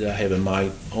that I have in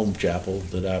my home chapel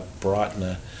that I brought, and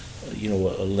a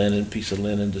piece of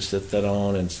linen to set that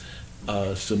on, and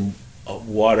some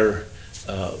water,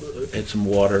 had some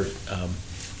water,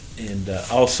 and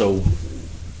also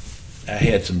I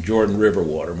had some Jordan River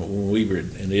water. When we were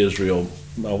in Israel,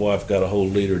 my wife got a whole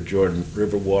liter of Jordan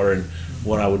River water, and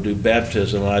when I would do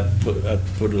baptism, I'd put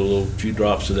a few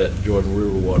drops of that Jordan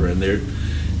River water in there,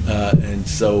 and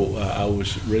so I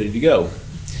was ready to go.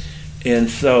 And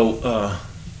so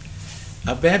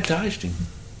I baptized him.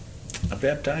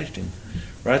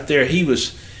 Right there. He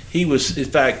was. In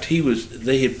fact,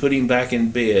 they had put him back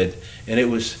in bed, and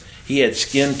he had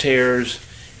skin tears,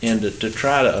 and to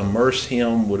try to immerse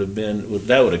him would have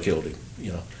killed him.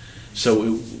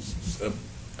 So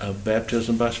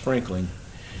baptism by sprinkling.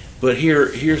 But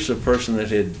here's a person that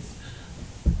had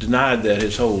denied that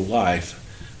his whole life,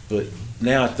 but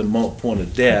now at the point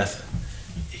of death,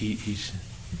 he's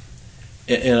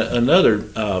and another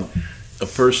a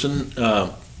person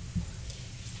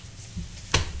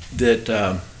that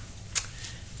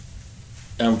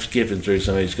I'm skipping through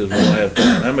some of these because we don't have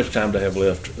time. How much time do I have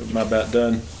left? Am I about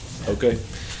done? Okay.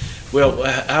 Well,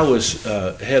 I was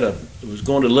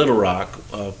going to Little Rock.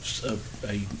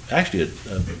 Actually,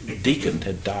 a deacon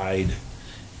had died,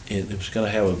 and it was going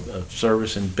to have a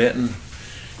service in Benton,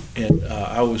 and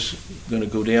I was going to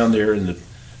go down there, and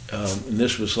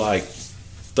this was like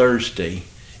Thursday,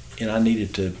 and I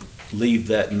needed to leave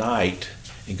that night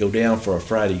and go down for a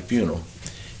Friday funeral.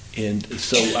 And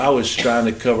so I was trying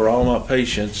to cover all my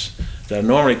patients that I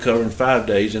normally cover in 5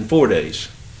 days in 4 days.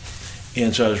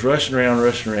 And so I was rushing around,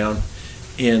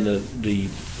 and the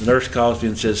the nurse calls me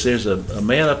and says, there's a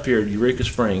man up here at Eureka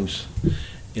Springs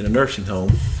in a nursing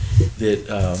home that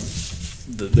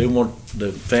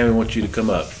the family wants you to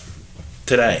come up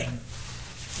today.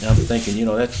 And I'm thinking,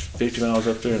 that's 50 miles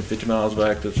up there and 50 miles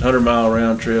back. That's a 100-mile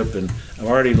round trip, and I'm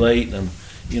already late. And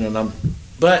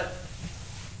but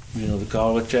the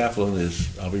call of the chaplain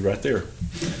is, I'll be right there.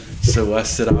 So I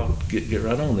said, I'll get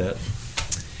right on that.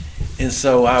 And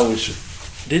so I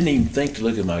didn't even think to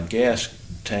look at my gas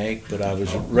tank, but I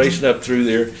was racing up through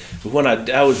there. But when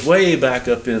I was way back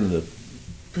up in the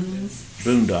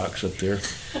boondocks up there,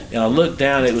 and I looked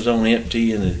down, it was on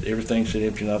empty, and everything said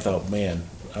empty, and I thought, man,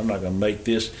 I'm not going to make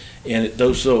this. And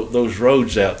those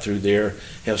roads out through there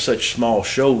have such small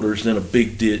shoulders, then a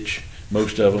big ditch,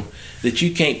 most of them, that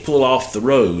you can't pull off the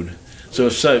road. So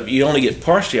you only get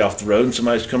partially off the road, and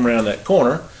somebody's come around that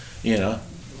corner,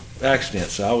 accident.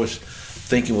 So I was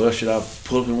thinking, well, should I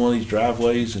pull up in one of these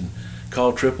driveways and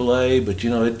call AAA? But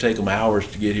it'd take them hours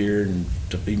to get here and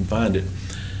to even find it.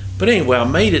 But anyway, I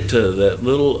made it to that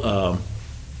little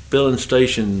filling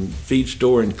station feed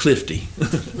store in Clifty.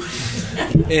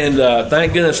 And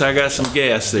thank goodness I got some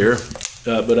gas there,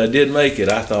 but I did make it.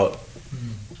 I thought,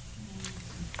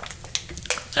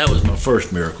 that was my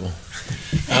first miracle.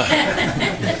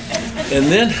 And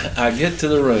then I get to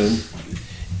the room,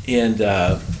 and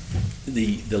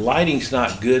the lighting's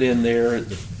not good in there.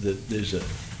 There's a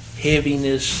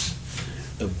heaviness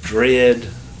of dread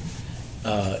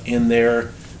in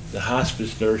there. The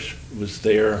hospice nurse was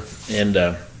there, and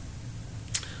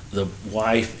the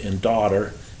wife and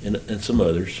daughter and some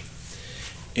others.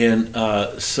 And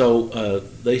so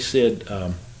they said,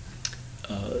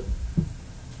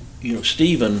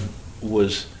 Stephen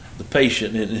was the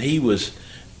patient, and he was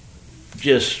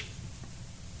just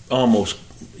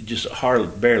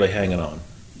barely hanging on.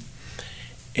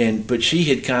 But she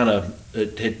had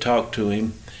had talked to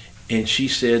him, and she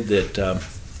said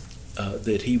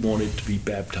that he wanted to be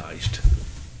baptized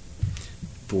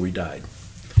before he died.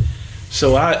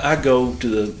 So I go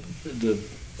to the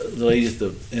lady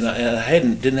and I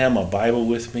didn't have my Bible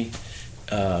with me.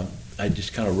 I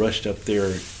just kind of rushed up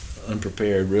there,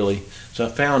 unprepared really. So I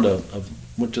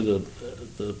went to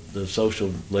the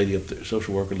social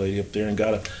worker lady up there, and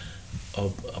got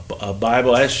a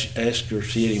Bible. I asked her if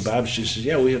she had any Bibles. She says,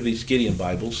 yeah, we have these Gideon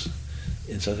Bibles.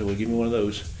 And so I said, well, give me one of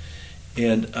those.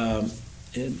 And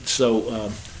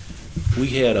so we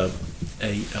had a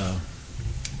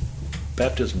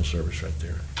baptismal service right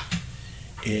there.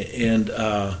 And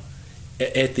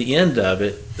at the end of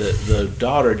it, the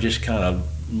daughter just kind of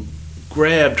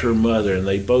grabbed her mother, and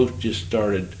they both just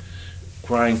started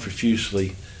crying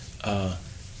profusely. And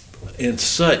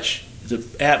the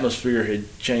atmosphere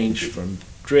had changed from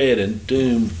dread and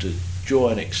doom to joy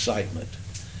and excitement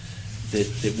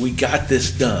that we got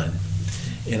this done.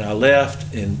 And I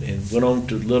left and went on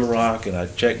to Little Rock, and I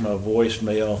checked my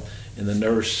voicemail, and the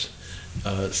nurse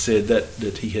said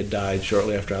that he had died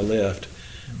shortly after I left.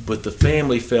 But the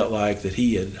family felt like that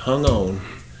he had hung on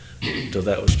till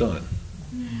that was done.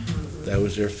 That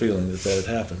was their feeling that had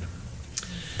happened.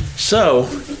 So,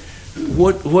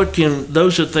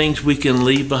 those are things we can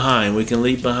leave behind. We can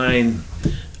leave behind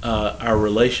our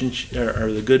relationship,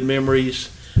 or the good memories,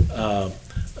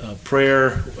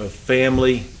 prayer,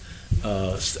 family,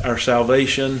 our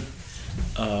salvation,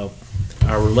 our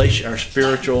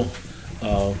spiritual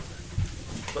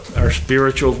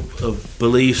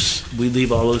beliefs. We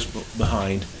leave all those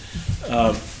behind.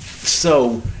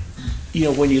 So,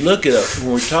 when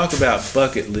we talk about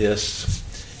bucket lists,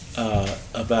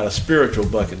 about a spiritual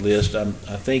bucket list, I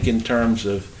think in terms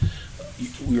of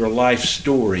your life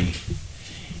story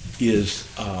is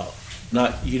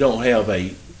not, you don't have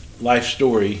a life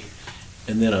story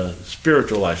and then a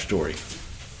spiritual life story.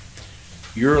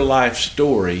 Your life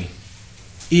story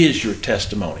is your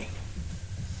testimony.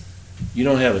 You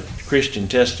don't have a Christian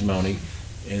testimony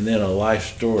and then a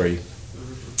life story.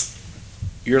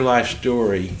 Your life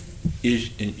story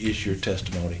is your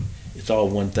testimony. It's all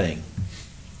one thing.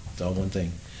 It's all one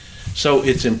thing. So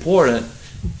it's important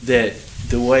that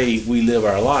the way we live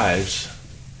our lives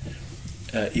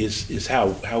is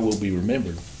how we'll be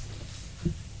remembered.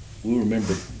 We'll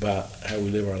remember by how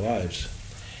we live our lives.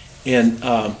 And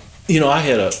I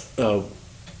had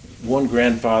one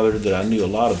grandfather that I knew a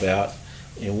lot about,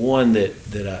 and one that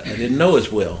I didn't know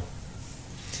as well.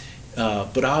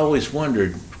 But I always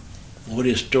wondered what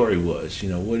his story was. He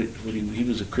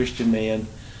was a Christian man,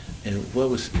 and what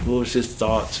was his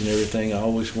thoughts and everything. I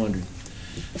always wondered.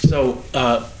 So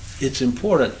it's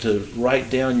important to write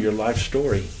down your life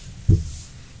story.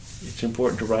 It's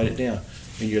important to write it down.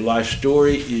 And your life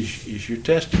story is your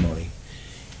testimony.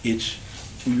 It's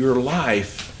your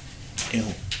life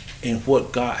and and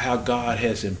how God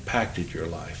has impacted your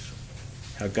life,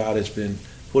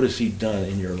 what has He done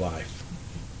in your life.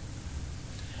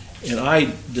 And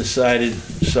I decided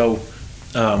to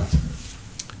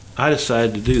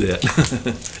do that.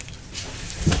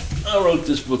 I wrote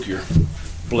this book here,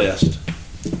 Blessed,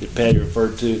 that Patty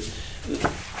referred to.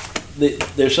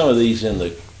 There's some of these in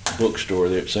the bookstore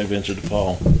there at St. Vincent de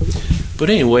Paul. But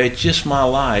anyway, it's just my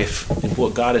life and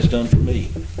what God has done for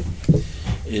me.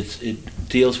 It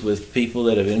deals with people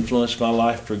that have influenced my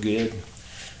life for good.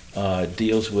 It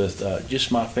deals with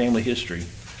just my family history,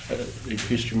 the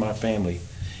history of my family,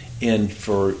 and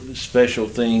for special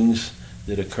things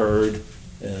that occurred,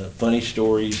 funny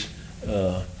stories,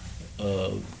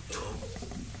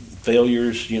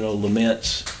 failures,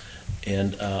 laments,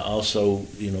 and also,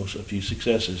 a few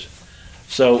successes.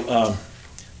 So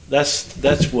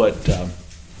that's what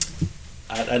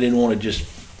I didn't want to just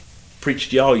preach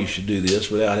to y'all you should do this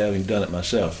without having done it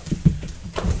myself.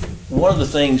 One of the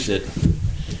things that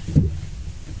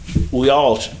we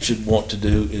all should want to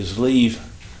do is leave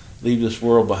this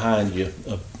world behind you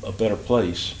a better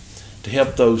place, to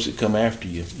help those that come after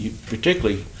you. You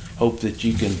particularly hope that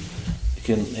you can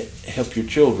help your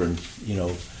children,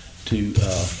 to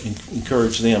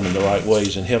encourage them in the right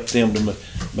ways and help them to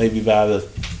maybe by the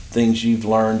things you've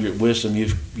learned, your wisdom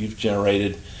you've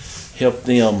generated, help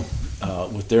them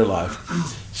with their life.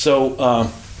 So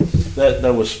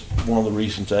that was one of the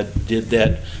reasons I did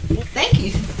that. Thank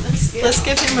you. Let's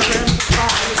give him a round of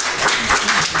applause.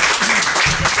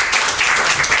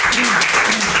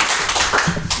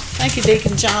 Thank you,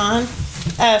 Deacon John.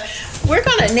 We're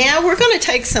going to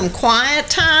take some quiet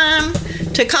time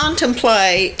to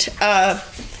contemplate our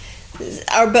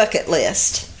bucket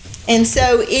list. And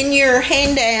so in your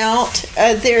handout,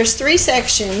 there's 3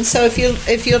 sections. So if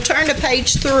you'll turn to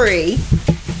page 3,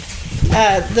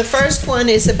 the first one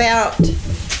is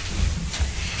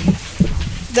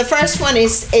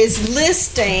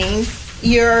listing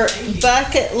your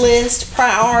bucket list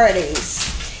priorities.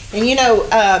 And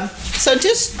so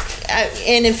just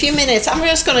in a few minutes, I'm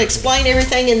just going to explain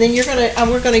everything, and then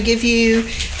we're going to give you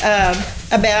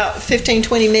about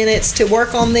 15-20 minutes to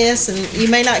work on this. And you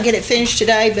may not get it finished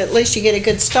today, but at least you get a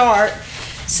good start.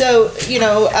 So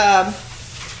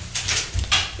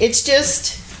it's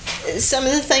just some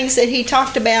of the things that he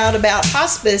talked about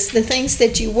hospice. The things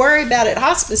that you worry about at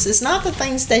hospice is not the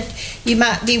things that you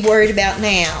might be worried about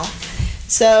now.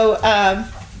 So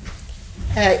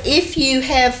if you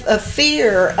have a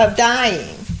fear of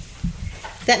dying,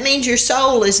 that means your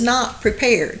soul is not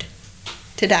prepared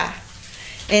to die.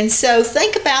 And so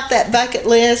think about that bucket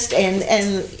list and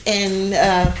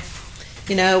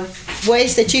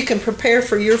ways that you can prepare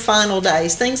for your final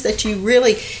days, things that you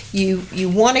really you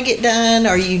want to get done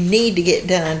or you need to get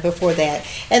done before that.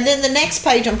 And then the next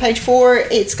page, on page 4,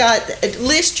 it's got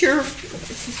list your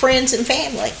friends and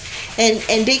family.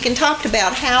 And Deacon talked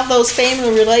about how those family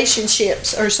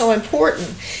relationships are so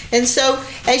important. And so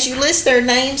as you list their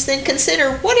names, then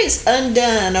consider what is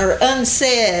undone or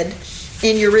unsaid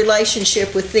in your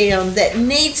relationship with them that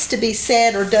needs to be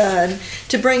said or done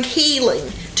to bring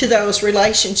healing to those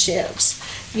relationships.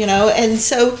 And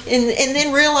so and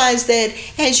then realize that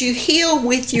as you heal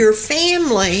with your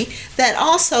family, that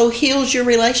also heals your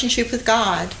relationship with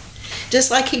God. Just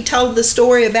like he told the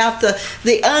story about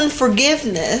the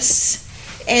unforgiveness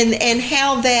and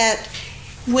how that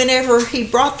whenever he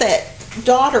brought that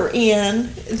daughter in,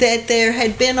 that there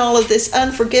had been all of this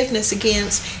unforgiveness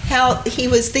against, how he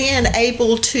was then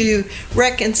able to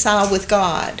reconcile with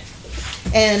God.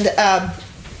 And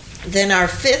then our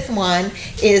 5th one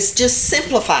is just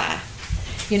simplify.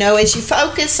 As you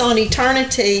focus on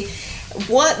eternity,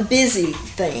 what busy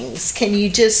things can you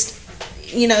just,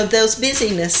 those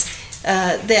busyness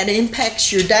that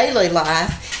impacts your daily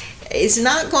life is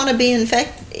not going to be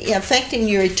affecting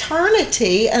your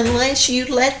eternity unless you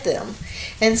let them.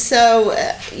 And so,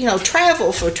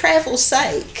 travel for travel's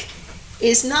sake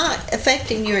is not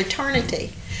affecting your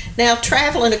eternity. Now,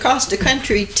 traveling across the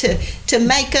country to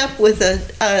make up with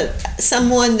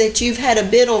someone that you've had a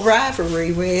bit of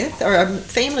rivalry with or a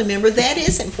family member, that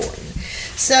is important.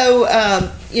 So,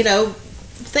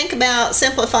 think about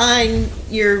simplifying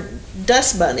your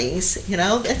dust bunnies.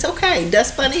 That's okay.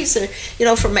 Dust bunnies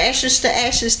are, from ashes to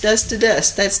ashes, dust to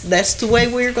dust. That's the way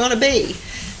we're going to be.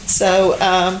 So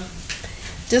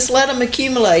just let them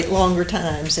accumulate longer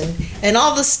times, and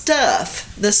all the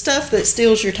stuff that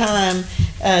steals your time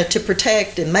to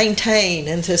protect and maintain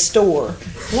and to store.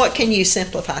 What can you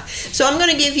simplify? So I'm going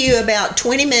to give you about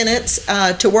 20 minutes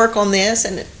to work on this,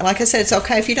 and like I said, it's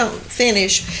okay if you don't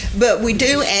finish, but we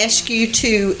do ask you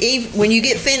to, when you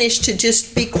get finished, to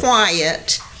just be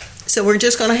quiet So we're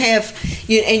just going to have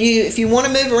you, and if you want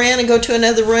to move around and go to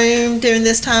another room during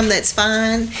this time, that's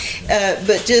fine.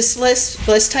 But just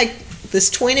let's take this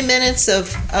 20 minutes of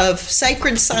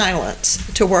sacred silence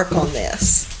to work on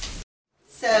this.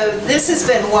 So this has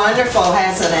been wonderful,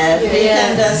 hasn't it?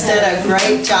 Deacon just did a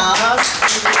great job.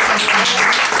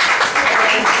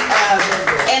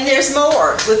 And there's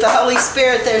more. With the Holy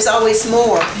Spirit, there's always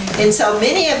more. And so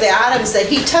many of the items that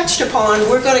he touched upon,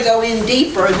 we're going to go in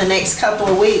deeper in the next couple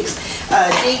of weeks.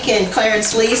 Deacon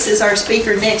Clarence Lease is our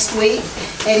speaker next week.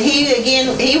 And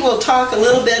he will talk a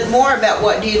little bit more about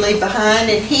what do you leave behind.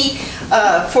 And he,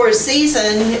 for a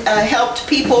season, helped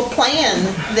people plan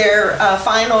their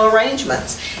final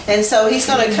arrangements. And so he's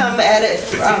going to come at it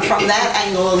from that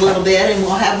angle a little bit, and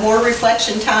we'll have more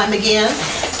reflection time again.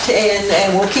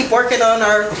 And we'll keep working on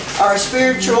our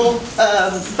spiritual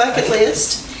bucket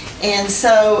list. And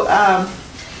so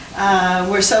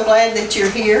we're so glad that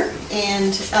you're here.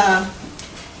 And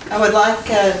I would like,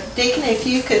 Deacon, if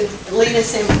you could lead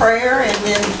us in prayer and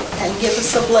give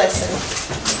us a blessing.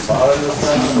 Father, the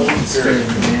Son, and the Holy Spirit,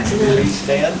 please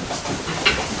stand.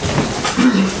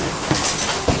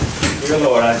 Dear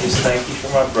Lord, I just thank you for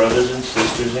my brothers and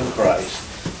sisters in Christ.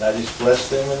 I just bless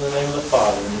them in the name of the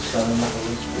Father, and the Son, and the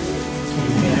Holy Spirit.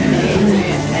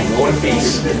 Amen. Go in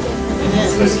peace. Amen.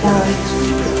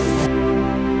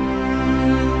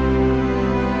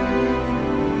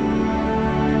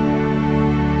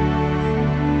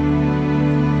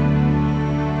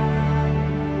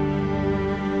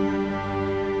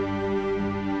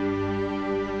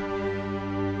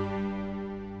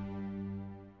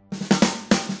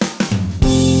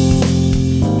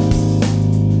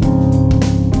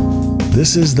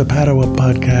 This is the Padua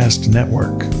Podcast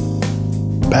Network.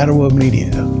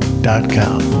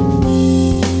 PaduaMedia.com